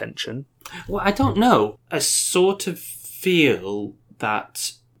caught your attention? Well, I don't know. I sort of feel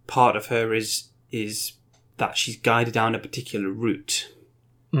that part of her is that she's guided down a particular route.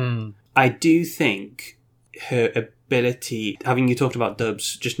 I do think her ability, having you talked about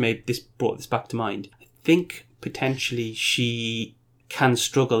dubs, brought this back to mind. I think potentially she can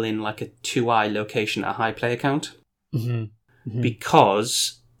struggle in like a 2i location at a high player count.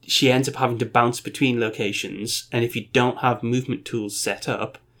 Because she ends up having to bounce between locations, and if you don't have movement tools set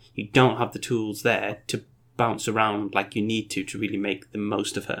up, you don't have the tools there to bounce around like you need to really make the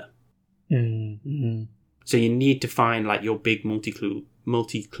most of her. So you need to find like your big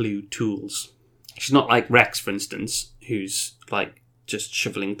multi-clue tools. She's not like Rex, for instance, who's like just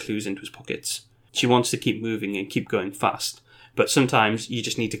shoveling clues into his pockets. She wants to keep moving and keep going fast, but sometimes you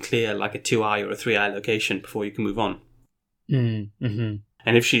just need to clear like a 2i or a 3i location before you can move on. And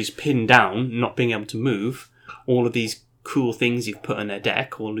if she's pinned down, not being able to move, all of these cool things you've put on her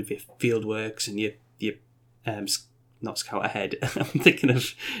deck, all of your field works and your not scout ahead, I'm thinking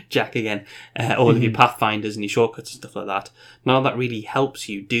of Jack again, all of your pathfinders and your shortcuts and stuff like that, none of that really helps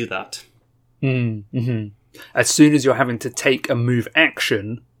you do that. As soon as you're having to take a move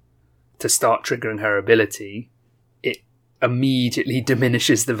action to start triggering her ability, it immediately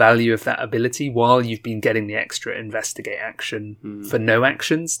diminishes the value of that ability while you've been getting the extra investigate action for no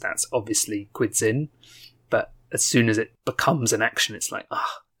actions. That's obviously quids in, but as soon as it becomes an action, it's like,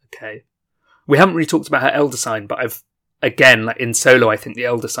 okay. We haven't really talked about her Elder Sign, but again, like in solo, I think the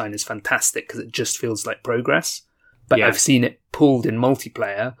Elder Sign is fantastic because it just feels like progress. But I've seen it pulled in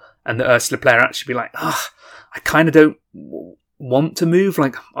multiplayer, and the Ursula player actually be like, I kind of don't want to move.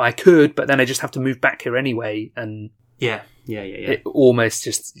 Like, I could, but then I just have to move back here anyway. And yeah. It almost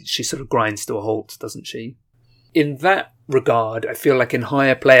just, she sort of grinds to a halt, doesn't she? In that regard, I feel like in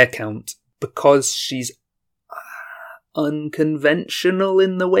higher player count, because she's unconventional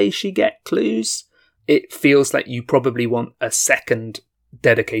in the way she get clues, it feels like you probably want a second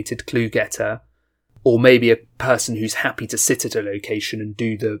dedicated clue getter, or maybe a person who's happy to sit at a location and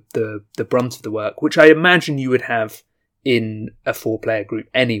do the brunt of the work, which I imagine you would have in a 4-player group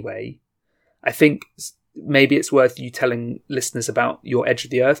anyway. I think maybe it's worth you telling listeners about your Edge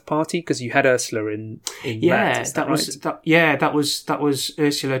of the Earth party, because you had Ursula in that was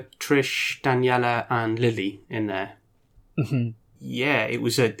Ursula, Trish, Daniela, and Lily in there. Yeah, it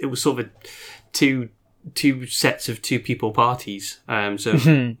was sort of two sets of 2 people parties.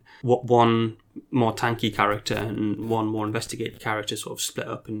 What one more tanky character and one more investigative character sort of split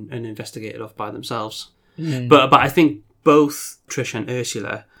up and investigated off by themselves. But I think both Trish and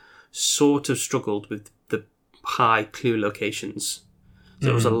Ursula sort of struggled with the high clue locations. So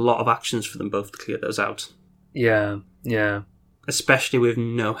there was a lot of actions for them both to clear those out. Yeah. Especially with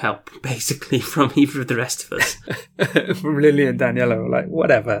no help, basically, from either of the rest of us. From Lily and Daniela, were like,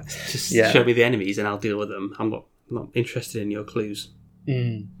 whatever. Just show me the enemies and I'll deal with them. I'm not interested in your clues.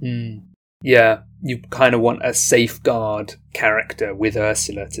 Yeah, you kind of want a safeguard character with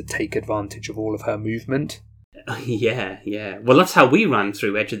Ursula to take advantage of all of her movement. Yeah. Well, that's how we ran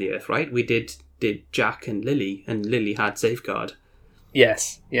through Edge of the Earth, right? We did Jack and Lily had safeguard.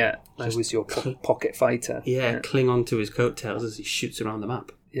 Yes, yeah. I was your pocket fighter. Yeah, cling on to his coattails as he shoots around the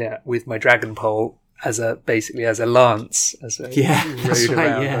map. Yeah, with my dragon pole as a lance. That's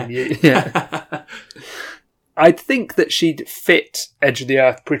right, yeah. I'd think that she'd fit Edge of the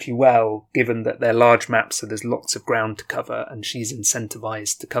Earth pretty well, given that they're large maps, so there's lots of ground to cover, and she's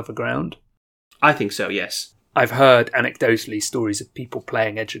incentivized to cover ground. I think so, yes. I've heard anecdotally stories of people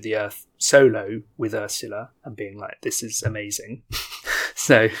playing Edge of the Earth solo with Ursula and being like, this is amazing.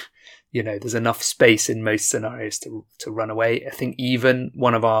 So, there's enough space in most scenarios to run away. I think even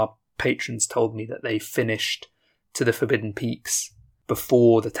one of our patrons told me that they finished to the Forbidden Peaks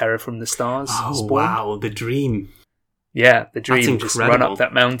before the Terror from the Stars spawned. Wow, the dream. Yeah, the dream. Just run up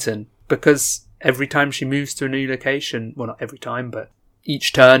that mountain. Because every time she moves to a new location, well, not every time, but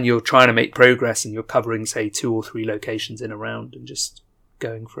each turn you're trying to make progress and you're covering, say, 2 or 3 locations in a round and just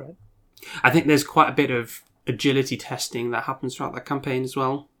going for it. I think there's quite a bit of agility testing that happens throughout that campaign as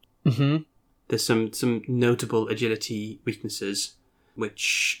well. There's some notable agility weaknesses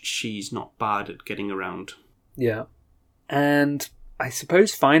which she's not bad at getting around. Yeah. And I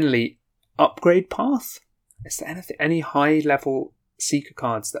suppose finally, upgrade path. Is there any high level seeker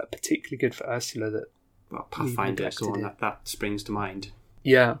cards that are particularly good for Ursula? Pathfinder is the one that springs to mind.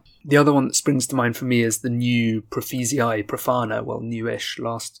 Yeah. The other one that springs to mind for me is the new Prophesiae Profana, newish,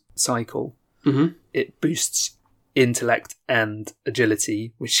 last cycle. It boosts intellect and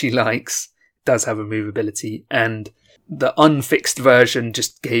agility, which she likes, does have a move ability, and The unfixed version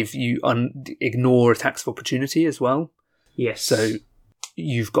just gave you ignore attacks of opportunity as well. Yes. So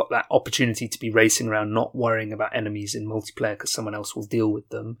you've got that opportunity to be racing around, not worrying about enemies in multiplayer because someone else will deal with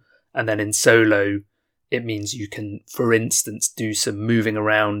them. And then in solo, it means you can, for instance, do some moving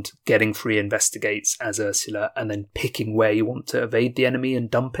around, getting free investigates as Ursula, and then picking where you want to evade the enemy and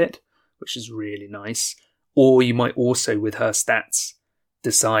dump it, which is really nice. Or you might also, with her stats,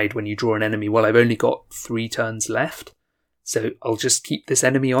 decide when you draw an enemy, well, I've only got 3 turns left, so I'll just keep this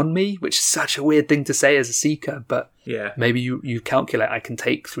enemy on me, which is such a weird thing to say as a Seeker, but maybe you calculate I can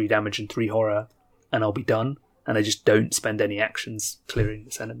take 3 damage and 3 horror, and I'll be done, and I just don't spend any actions clearing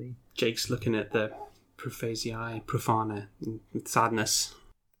this enemy. Jake's looking at the Prophasiae Profana with sadness.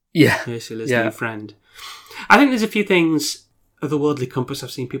 Yeah. Ursula's new friend. I think there's a few things of the Worldly Compass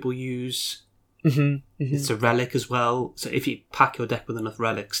I've seen people use. It's a relic as well, so if you pack your deck with enough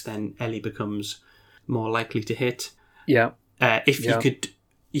relics, then Ellie becomes more likely to hit. Yeah. If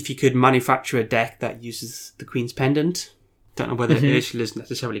you could manufacture a deck that uses the Queen's Pendant, don't know whether Ursula's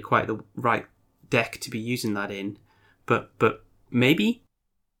necessarily quite the right deck to be using that in, but maybe.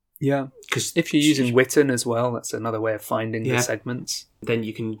 Yeah, because if you're using Witten as well, that's another way of finding the segments. Then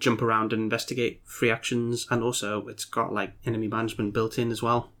you can jump around and investigate free actions, and also it's got like enemy management built in as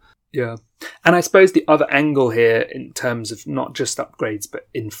well. Yeah, and I suppose the other angle here, in terms of not just upgrades, but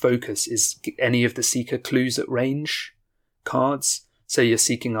in focus, is any of the Seeker clues at range cards. So you're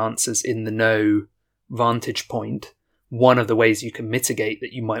seeking answers in the no vantage point. One of the ways you can mitigate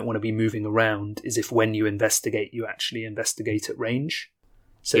that you might want to be moving around is if when you investigate, you actually investigate at range.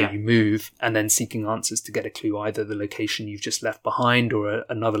 So you move and then seeking answers to get a clue, either the location you've just left behind or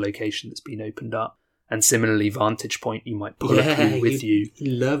another location that's been opened up. And similarly, Vantage Point, you might pull a clue with you.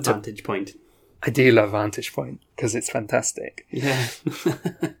 You love Vantage Point. I do love Vantage Point because it's fantastic. Yeah.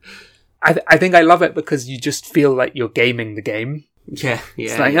 I think I love it because you just feel like you're gaming the game. Yeah.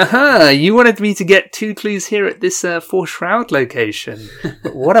 It's like, aha, you wanted me to get 2 clues here at this 4 shroud location.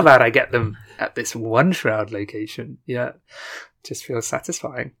 But what about I get them at this 1 shroud location? Yeah. Just feels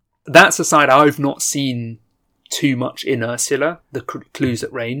satisfying. That's a side I've not seen too much in Ursula, the clues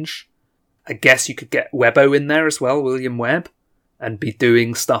at range. I guess you could get Webbo in there as well, William Webb, and be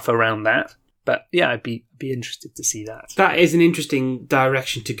doing stuff around that. But yeah, I'd be interested to see that. That is an interesting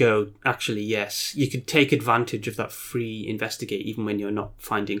direction to go, actually, yes. You could take advantage of that free investigate even when you're not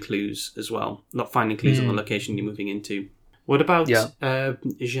finding clues as well. Not finding clues on the location you're moving into. What about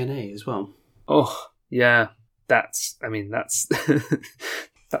Genet as well? Oh, yeah. That's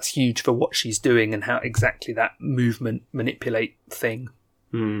that's huge for what she's doing and how exactly that movement manipulate thing.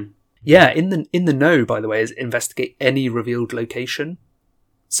 Yeah, in the know, by the way, is investigate any revealed location.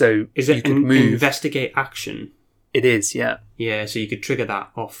 So is it an investigate action? It is, yeah. Yeah, so you could trigger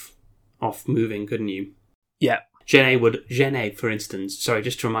that off moving, couldn't you? Yeah. Genet, for instance, sorry,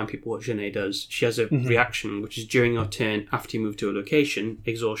 just to remind people what Genet does, she has a reaction, which is during your turn, after you move to a location,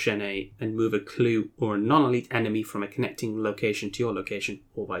 exhaust Genet and move a clue or a non-elite enemy from a connecting location to your location,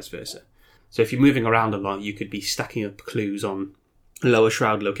 or vice versa. So if you're moving around a lot, you could be stacking up clues on lower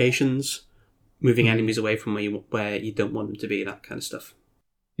shroud locations, moving enemies away from where you don't want them to be, that kind of stuff.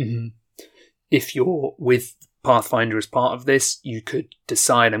 If you're with Pathfinder as part of this, you could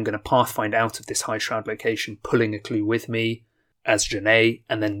decide I'm going to Pathfind out of this high shroud location, pulling a clue with me as Genet,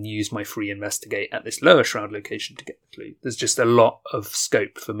 and then use my free investigate at this lower shroud location to get the clue. There's just a lot of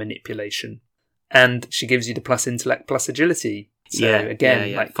scope for manipulation. And she gives you the plus intellect plus agility. So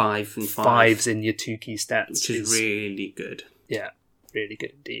again, like 5 and 5s in your 2 key stats. Which is really good. Yeah, really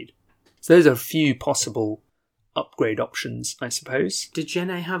good indeed. So those are a few possible upgrade options, I suppose. Did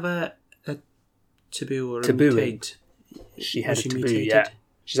Genet have a taboo or a taboo? Mutate? She had a taboo, yeah.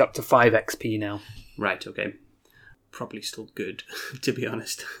 She's up to 5 XP now. Right, okay. Probably still good, to be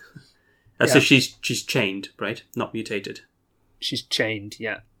honest. So she's chained, right? Not mutated. She's chained,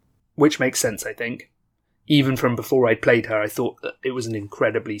 yeah. Which makes sense, I think. Even from before I played her, I thought that it was an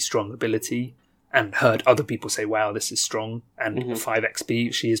incredibly strong ability and heard other people say, wow, this is strong. And 5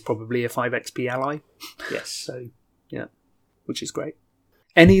 XP, she is probably a 5 XP ally. Yes. So, yeah, which is great.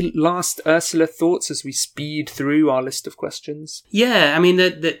 Any last Ursula thoughts as we speed through our list of questions? Yeah, I mean,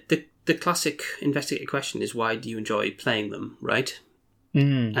 the classic investigator question is, why do you enjoy playing them, right?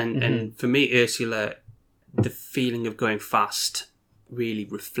 And for me, Ursula, the feeling of going fast really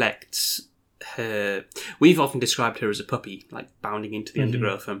reflects her. We've often described her as a puppy, like bounding into the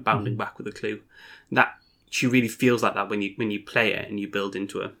undergrowth and bounding back with a clue. That she really feels like that when you play it and you build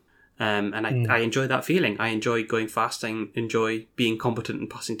into her. And I enjoy that feeling. I enjoy going fast. I enjoy being competent and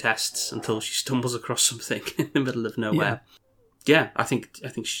passing tests until she stumbles across something in the middle of nowhere. Yeah, I think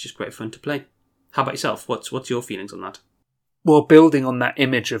she's just great fun to play. How about yourself? What's your feelings on that? Well, building on that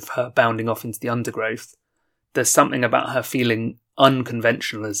image of her bounding off into the undergrowth, there's something about her feeling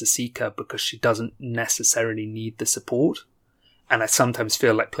unconventional as a seeker because she doesn't necessarily need the support. And I sometimes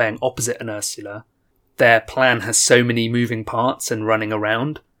feel like playing opposite an Ursula, their plan has so many moving parts and running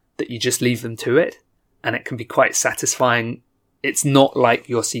around that you just leave them to it. And it can be quite satisfying. It's not like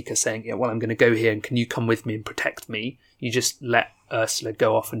your seeker saying, yeah, well, I'm going to go here and can you come with me and protect me? You just let Ursula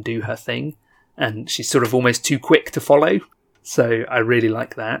go off and do her thing. And she's sort of almost too quick to follow. So I really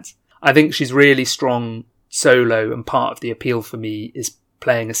like that. I think she's really strong solo, and part of the appeal for me is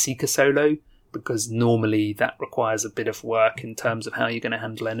playing a seeker solo, because normally that requires a bit of work in terms of how you're going to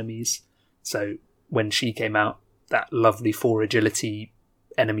handle enemies. So when she came out, that lovely 4 agility,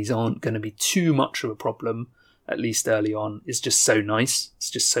 enemies aren't going to be too much of a problem, at least early on, is just so nice.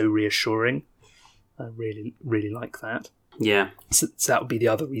 It's just so reassuring. I really, really like that. Yeah. So that would be the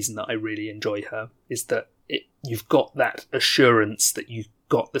other reason that I really enjoy her, is that you've got that assurance that you've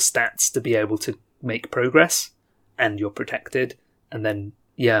got the stats to be able to make progress and you're protected. And then,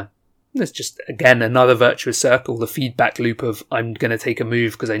 yeah, there's just, again, another virtuous circle, the feedback loop of I'm going to take a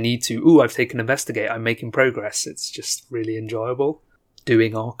move because I need to. Ooh, I've taken investigate. I'm making progress. It's just really enjoyable.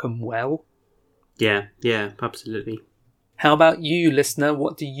 Doing Arkham well. Yeah, absolutely. How about you, listener?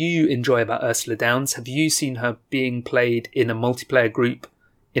 What do you enjoy about Ursula Downs? Have you seen her being played in a multiplayer group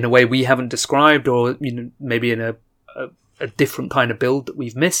in a way we haven't described, or maybe in a different kind of build that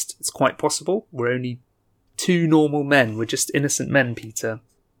we've missed? It's quite possible. We're only 2 normal men. We're just innocent men, Peter.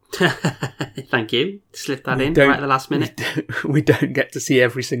 Thank you. Slip that in right at the last minute. We don't get to see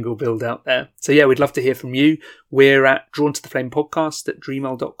every single build out there. So yeah, we'd love to hear from you. We're at Drawn to the Flame podcast at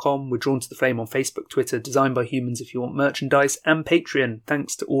gmail.com. We're Drawn to the Flame on Facebook, Twitter, Designed by Humans if you want merchandise, and Patreon.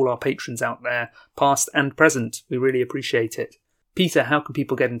 Thanks to all our patrons out there, past and present. We really appreciate it. Peter, how can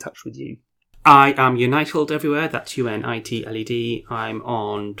people get in touch with you? I am Unitled everywhere. That's UNITLED. I'm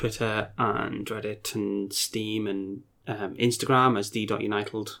on Twitter and Reddit and Steam and Instagram as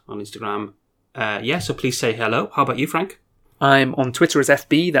d.unitled on Instagram. So please say hello. How about you, Frank? I'm on Twitter as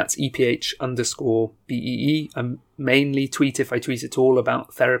FB, that's EPH_BEE. I mainly tweet, if I tweet at all,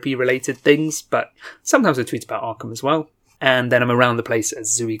 about therapy-related things, but sometimes I tweet about Arkham as well. And then I'm around the place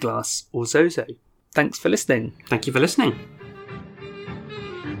as Zooey Glass or Zozo. Thanks for listening. Thank you for listening.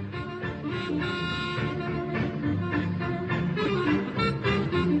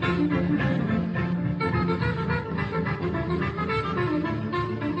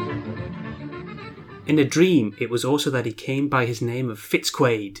 In a dream, it was also that he came by his name of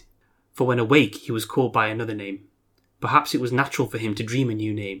Fitzquaid, for when awake he was called by another name. Perhaps it was natural for him to dream a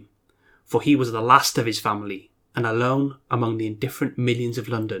new name, for he was the last of his family, and alone among the indifferent millions of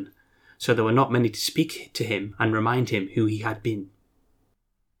London, so there were not many to speak to him and remind him who he had been.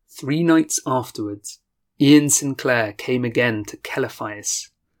 3 nights afterwards, Ian Sinclair came again to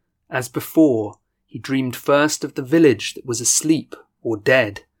Celophaeus. As before, he dreamed first of the village that was asleep or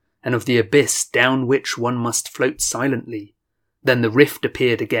dead, and of the abyss down which one must float silently. Then the rift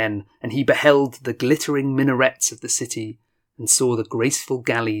appeared again, and he beheld the glittering minarets of the city, and saw the graceful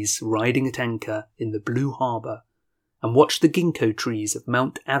galleys riding at anchor in the blue harbour, and watched the ginkgo trees of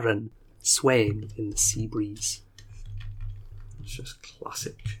Mount Arran swaying in the sea breeze. It's just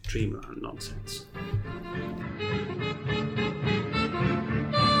classic dreamland nonsense.